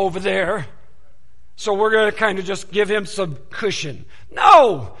Dave over there, so we're going to kind of just give him some cushion.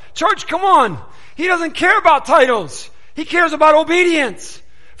 No! Church, come on. He doesn't care about titles. He cares about obedience.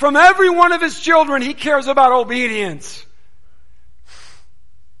 From every one of his children, he cares about obedience.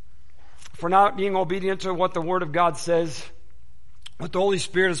 If we're not being obedient to what the Word of God says, what the Holy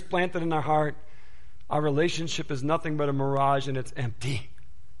Spirit has planted in our heart, our relationship is nothing but a mirage and it's empty.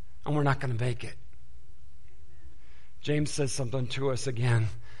 And we're not going to make it. James says something to us again.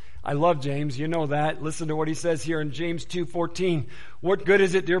 I love James. You know that. Listen to what he says here in James 2:14. What good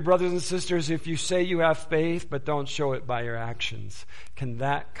is it, dear brothers and sisters, if you say you have faith but don't show it by your actions? Can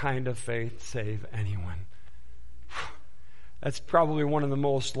that kind of faith save anyone? That's probably one of the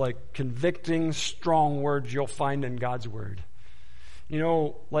most convicting, strong words you'll find in God's word. You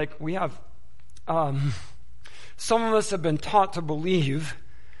know, we have, some of us have been taught to believe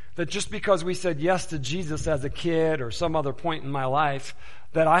that just because we said yes to Jesus as a kid or some other point in my life,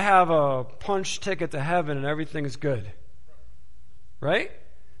 that I have a punch ticket to heaven and everything is good. Right?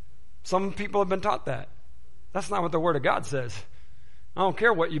 Some people have been taught that. That's not what the Word of God says. I don't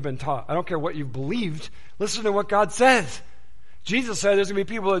care what you've been taught. I don't care what you've believed. Listen to what God says. Jesus said there's going to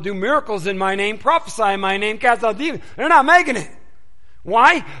be people that do miracles in my name, prophesy in my name, cast out demons. They're not making it.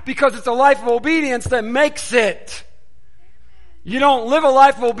 Why? Because it's a life of obedience that makes it. You don't live a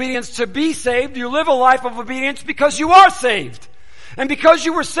life of obedience to be saved. You live a life of obedience because you are saved. And because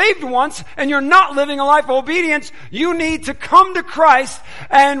you were saved once and you're not living a life of obedience, you need to come to Christ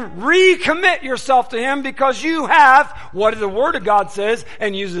and recommit yourself to Him, because you have, what the Word of God says,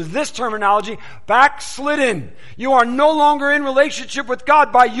 and uses this terminology, backslidden. You are no longer in relationship with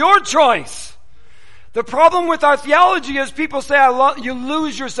God by your choice. The problem with our theology is people say, you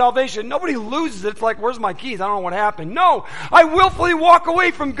lose your salvation. Nobody loses it. It's like, where's my keys? I don't know what happened. No, I willfully walk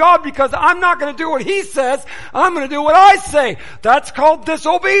away from God because I'm not going to do what He says. I'm going to do what I say. That's called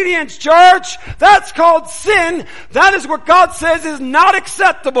disobedience, church. That's called sin. That is what God says is not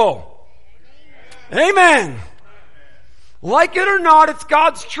acceptable. Amen. Like it or not, it's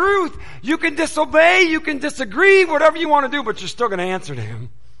God's truth. You can disobey, you can disagree, whatever you want to do, but you're still going to answer to Him.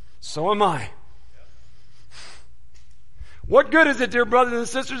 So am I. What good is it, dear brothers and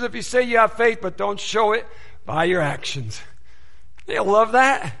sisters, if you say you have faith but don't show it by your actions? You'll love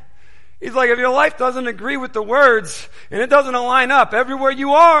that. He's like, if your life doesn't agree with the words and it doesn't align up everywhere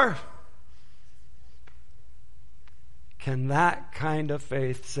you are, can that kind of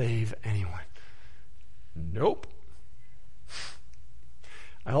faith save anyone? Nope.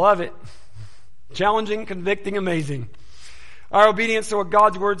 I love it. Challenging, convicting, amazing. Our obedience to what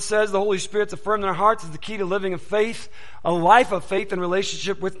God's Word says, the Holy Spirit's affirmed in our hearts, is the key to living a faith, a life of faith and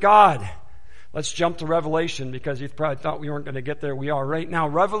relationship with God. Let's jump to Revelation, because you probably thought we weren't going to get there. We are right now.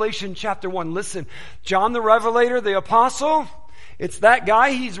 Revelation chapter 1. Listen, John the Revelator, the apostle, it's that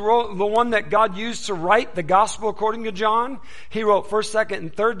guy. He's the one that God used to write the gospel according to John. He wrote 1st, 2nd,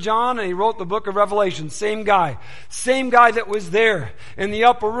 and 3rd John, and he wrote the book of Revelation. Same guy. Same guy that was there in the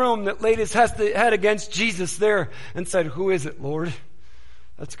upper room that laid his head against Jesus there and said, "Who is it, Lord,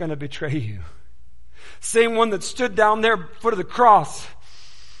 that's going to betray you?" Same one that stood down there at the foot of the cross,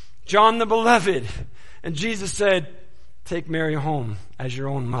 John the Beloved. And Jesus said, "Take Mary home as your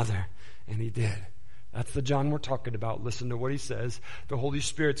own mother." And he did. That's the John we're talking about. Listen to what he says. The Holy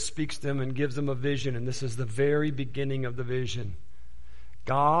Spirit speaks to him and gives him a vision, and this is the very beginning of the vision.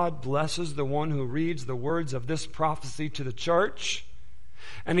 God blesses the one who reads the words of this prophecy to the church,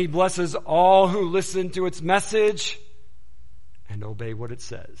 and He blesses all who listen to its message and obey what it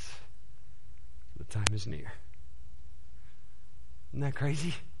says. The time is near. Isn't that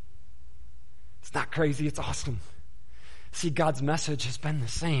crazy? It's not crazy, it's awesome. See, God's message has been the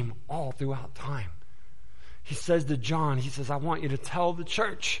same all throughout time. He says to John, He says, I want you to tell the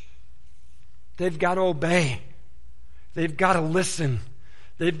church they've got to obey. They've got to listen.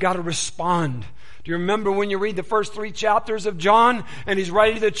 They've got to respond. Do you remember when you read the first 3 chapters of John and he's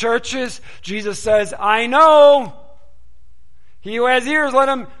writing to the churches? Jesus says, I know. He who has ears, let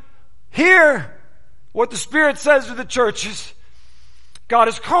him hear what the Spirit says to the churches. God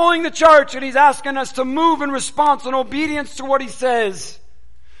is calling the church, and He's asking us to move in response and obedience to what He says.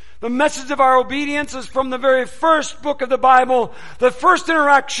 The message of our obedience is from the very first book of the Bible, the first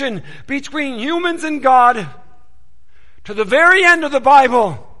interaction between humans and God, to the very end of the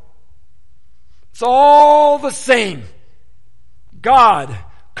Bible. It's all the same. God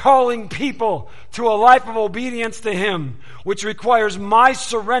calling people to a life of obedience to Him, which requires my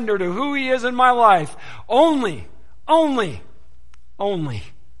surrender to who He is in my life. Only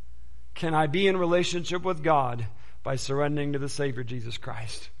can I be in relationship with God by surrendering to the Savior, Jesus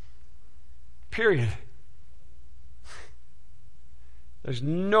Christ. Period. There's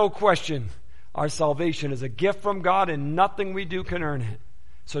no question our salvation is a gift from God, and nothing we do can earn it.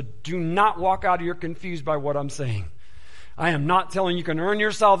 So do not walk out of here confused by what I'm saying. I am not telling you can earn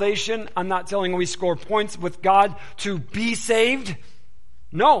your salvation. I'm not telling you we score points with God to be saved.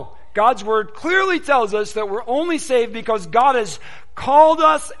 No. God's Word clearly tells us that we're only saved because God has called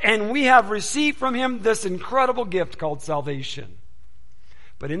us and we have received from Him this incredible gift called salvation.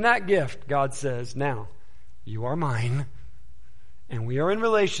 But in that gift, God says, now, you are mine, and we are in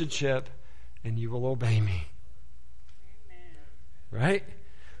relationship, and you will obey me. Amen. Right?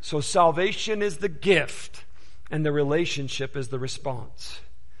 So salvation is the gift, and the relationship is the response.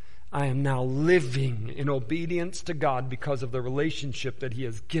 I am now living in obedience to God because of the relationship that He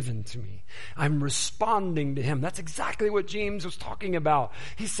has given to me. I'm responding to Him. That's exactly what James was talking about.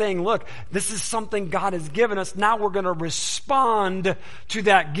 He's saying, look, this is something God has given us. Now we're going to respond to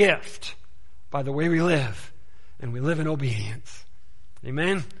that gift by the way we live. And we live in obedience.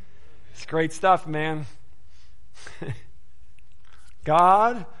 Amen? It's great stuff, man.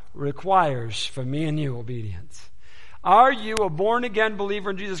 God requires from me and you obedience. Are you a born-again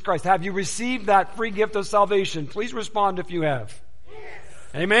believer in Jesus Christ? Have you received that free gift of salvation? Please respond if you have. Yes.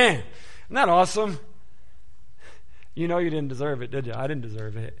 Amen. Isn't that awesome? You know you didn't deserve it, did you? I didn't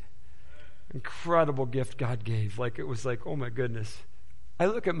deserve it. Incredible gift God gave. Like, it was like, oh my goodness. I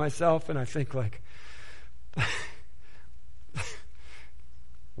look at myself and I think like,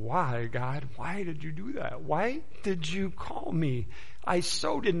 why, God? Why did you do that? Why did you call me? I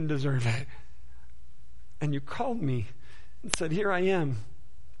so didn't deserve it. And you called me and said, here I am.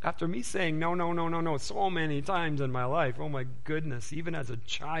 After me saying no so many times in my life. Oh my goodness, even as a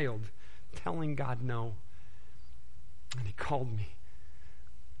child, telling God no. And he called me.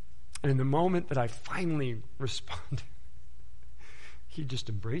 And in the moment that I finally responded, he just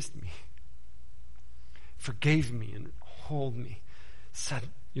embraced me, forgave me and held me, said,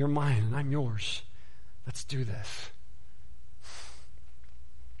 you're mine and I'm yours. Let's do this.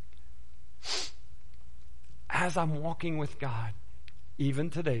 As I'm walking with God, even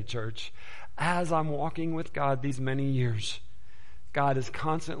today, church, as I'm walking with God these many years, God is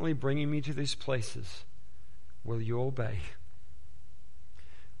constantly bringing me to these places. Will you obey?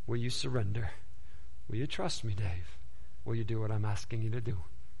 Will you surrender? Will you trust me, Dave? Will you do what I'm asking you to do?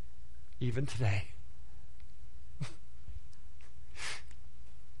 Even today.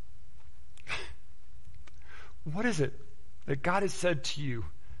 What is it that God has said to you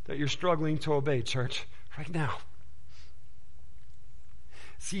that you're struggling to obey, church, right now?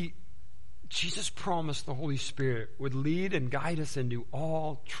 See, Jesus promised the Holy Spirit would lead and guide us into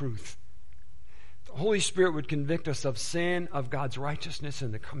all truth. The Holy Spirit would convict us of sin, of God's righteousness,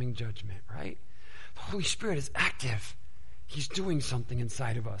 and the coming judgment, right? The Holy Spirit is active. He's doing something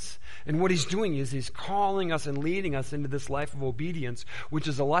inside of us. And what he's doing is he's calling us and leading us into this life of obedience, which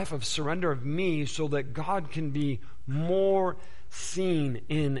is a life of surrender of me so that God can be more seen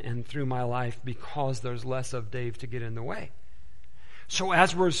in and through my life because there's less of Dave to get in the way. So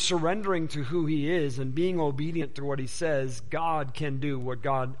as we're surrendering to who he is and being obedient to what he says, God can do what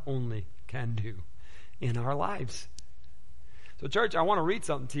God only can do in our lives. So church, I want to read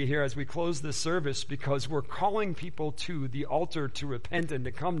something to you here as we close this service because we're calling people to the altar to repent and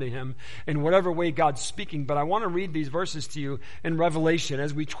to come to him in whatever way God's speaking. But I want to read these verses to you in Revelation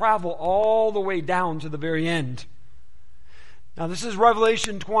as we travel all the way down to the very end. Now this is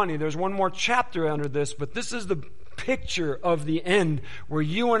Revelation 20. There's one more chapter under this, but this is the picture of the end where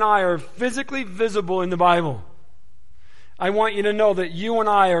you and I are physically visible in the Bible. I want you to know that you and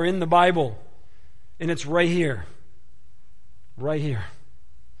I are in the Bible, and it's right here. Right here.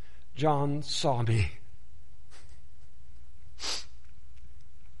 John saw me.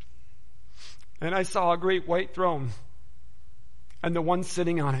 And I saw a great white throne and the one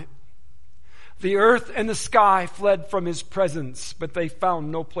sitting on it. The earth and the sky fled from his presence, but they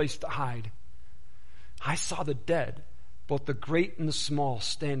found no place to hide. I saw the dead, both the great and the small,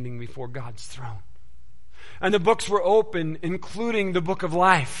 standing before God's throne. And the books were open, including the book of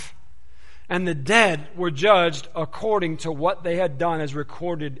life. And the dead were judged according to what they had done as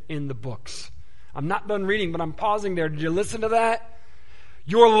recorded in the books. I'm not done reading, but I'm pausing there. Did you listen to that?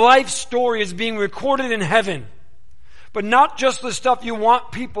 Your life story is being recorded in heaven. But not just the stuff you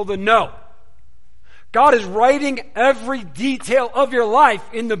want people to know. God is writing every detail of your life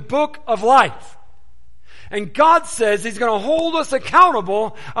in the book of life. And God says he's going to hold us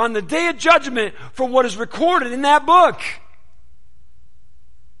accountable on the day of judgment for what is recorded in that book.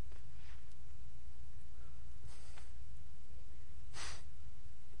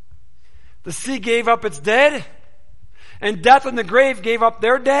 The sea gave up its dead, and death and the grave gave up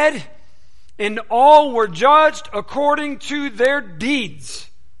their dead, and all were judged according to their deeds.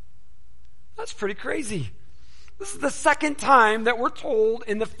 That's pretty crazy. This is the second time that we're told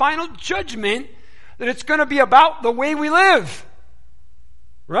in the final judgment that it's going to be about the way we live.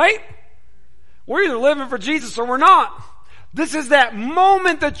 Right? We're either living for Jesus or we're not. This is that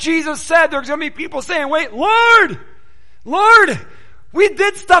moment that Jesus said there's going to be people saying, wait, Lord, we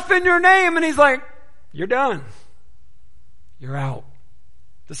did stuff in your name. And he's like, you're done. You're out.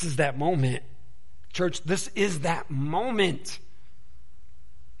 This is that moment. Church, this is that moment.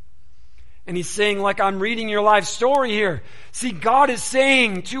 And he's saying, like I'm reading your life story here. See, God is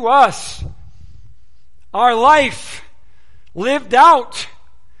saying to us, our life lived out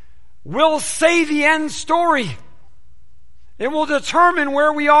will say the end story. It will determine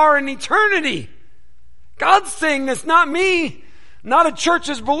where we are in eternity. God's saying this, not me, not a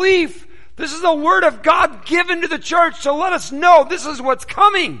church's belief. This is a word of God given to the church to let us know this is what's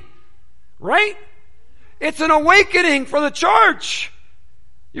coming. Right? It's an awakening for the church.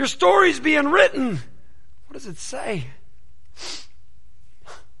 Your story's being written. What does it say?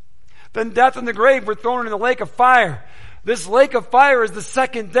 Then death and the grave were thrown in the lake of fire. This lake of fire is the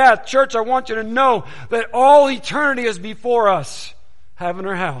second death. Church, I want you to know that all eternity is before us. Heaven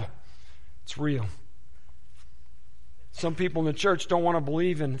or hell. It's real. Some people in the church don't want to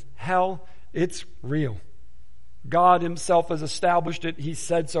believe in hell. It's real. God himself has established it. He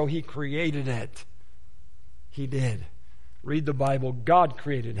said so. He created it. He did. Read the Bible. God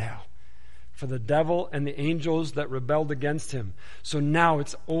created hell for the devil and the angels that rebelled against him. So now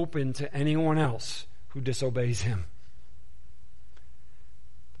it's open to anyone else who disobeys him.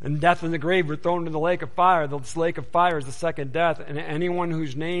 And death and the grave were thrown into the lake of fire. This lake of fire is the second death. And anyone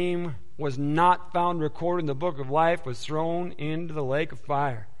whose name was not found recorded in the book of life was thrown into the lake of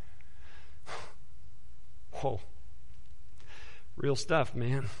fire. Whoa. Real stuff,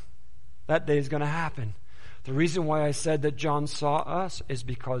 man. That day is going to happen. The reason why I said that John saw us is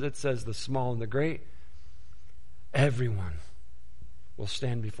because it says the small and the great. Everyone will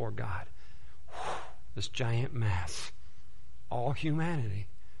stand before God. This giant mass. All humanity.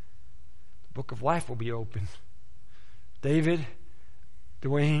 The book of life will be open. David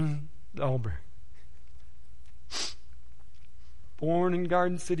Dwayne Elber. Born in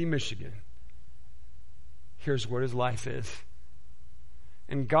Garden City, Michigan. Here's what his life is.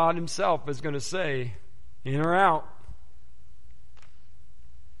 And God himself is going to say, in or out.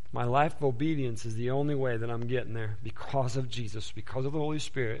 My life of obedience is the only way that I'm getting there because of Jesus, because of the Holy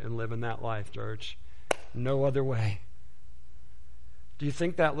Spirit, and living that life, church. No other way. Do you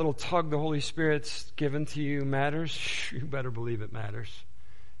think that little tug the Holy Spirit's given to you matters? You better believe it matters.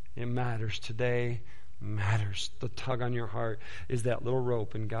 It matters. Today matters. The tug on your heart is that little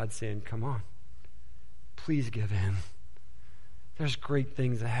rope, and God's saying, come on. Please give in. There's great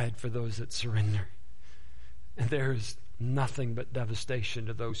things ahead for those that surrender. And there's nothing but devastation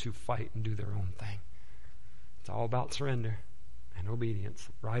to those who fight and do their own thing. It's all about surrender and obedience.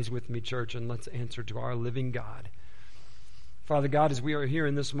 Rise with me, church, and let's answer to our living God. Father God, as we are here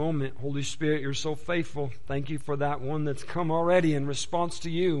in this moment, Holy Spirit, you're so faithful. Thank you for that one that's come already in response to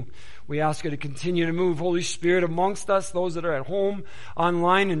you. We ask you to continue to move, Holy Spirit, amongst us, those that are at home,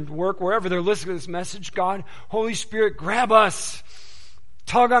 online, and work, wherever they're listening to this message. God, Holy Spirit, grab us.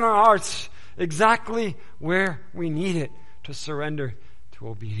 Tug on our hearts exactly where we need it to surrender to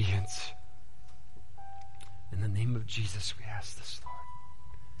obedience. In the name of Jesus, we ask this, Lord.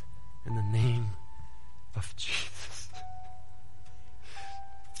 In the name of Jesus.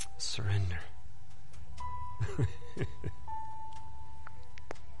 Surrender.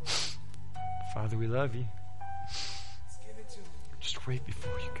 Father, we love you. Just wait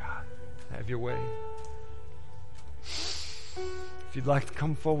before you, God. Have your way. If you'd like to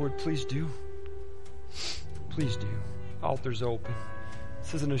come forward, please do. Please do. Altar's open.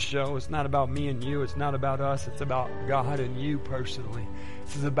 This isn't a show. It's not about me and you. It's not about us. It's about God and you personally.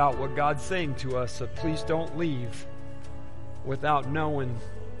 This is about what God's saying to us. So please don't leave without knowing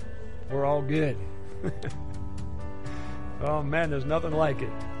we're all good. Oh man, there's nothing like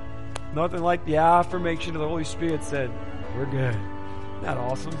it. Nothing like the affirmation of the Holy Spirit said, we're good. Isn't that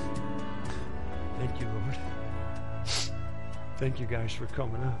awesome? Thank you, Lord. Thank you guys for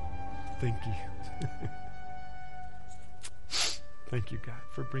coming up. Thank you. Thank you, God,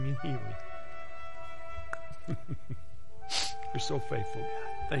 for bringing healing. You're so faithful,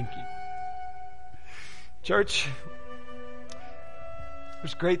 God. Thank you. Church,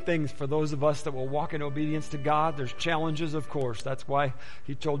 there's great things for those of us that will walk in obedience to God. There's challenges, of course. That's why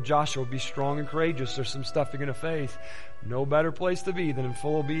he told Joshua, be strong and courageous. There's some stuff you're going to face. No better place to be than in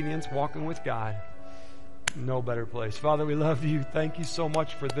full obedience, walking with God. No better place. Father, we love you. Thank you so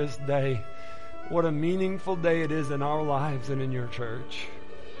much for this day. What a meaningful day it is in our lives and in your church.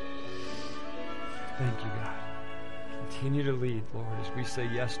 Thank you, God. Continue to lead, Lord, as we say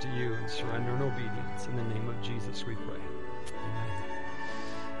yes to you and surrender in obedience. In the name of Jesus we pray. Amen.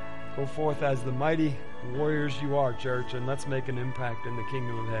 Go forth as the mighty warriors you are, church, and let's make an impact in the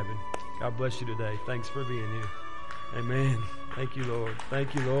kingdom of heaven. God bless you today. Thanks for being here. Amen. Thank you, Lord.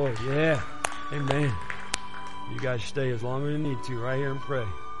 Thank you, Lord. Yeah. Amen. You guys stay as long as you need to right here and pray.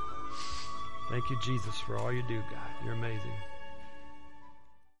 Thank you, Jesus, for all you do, God. You're amazing.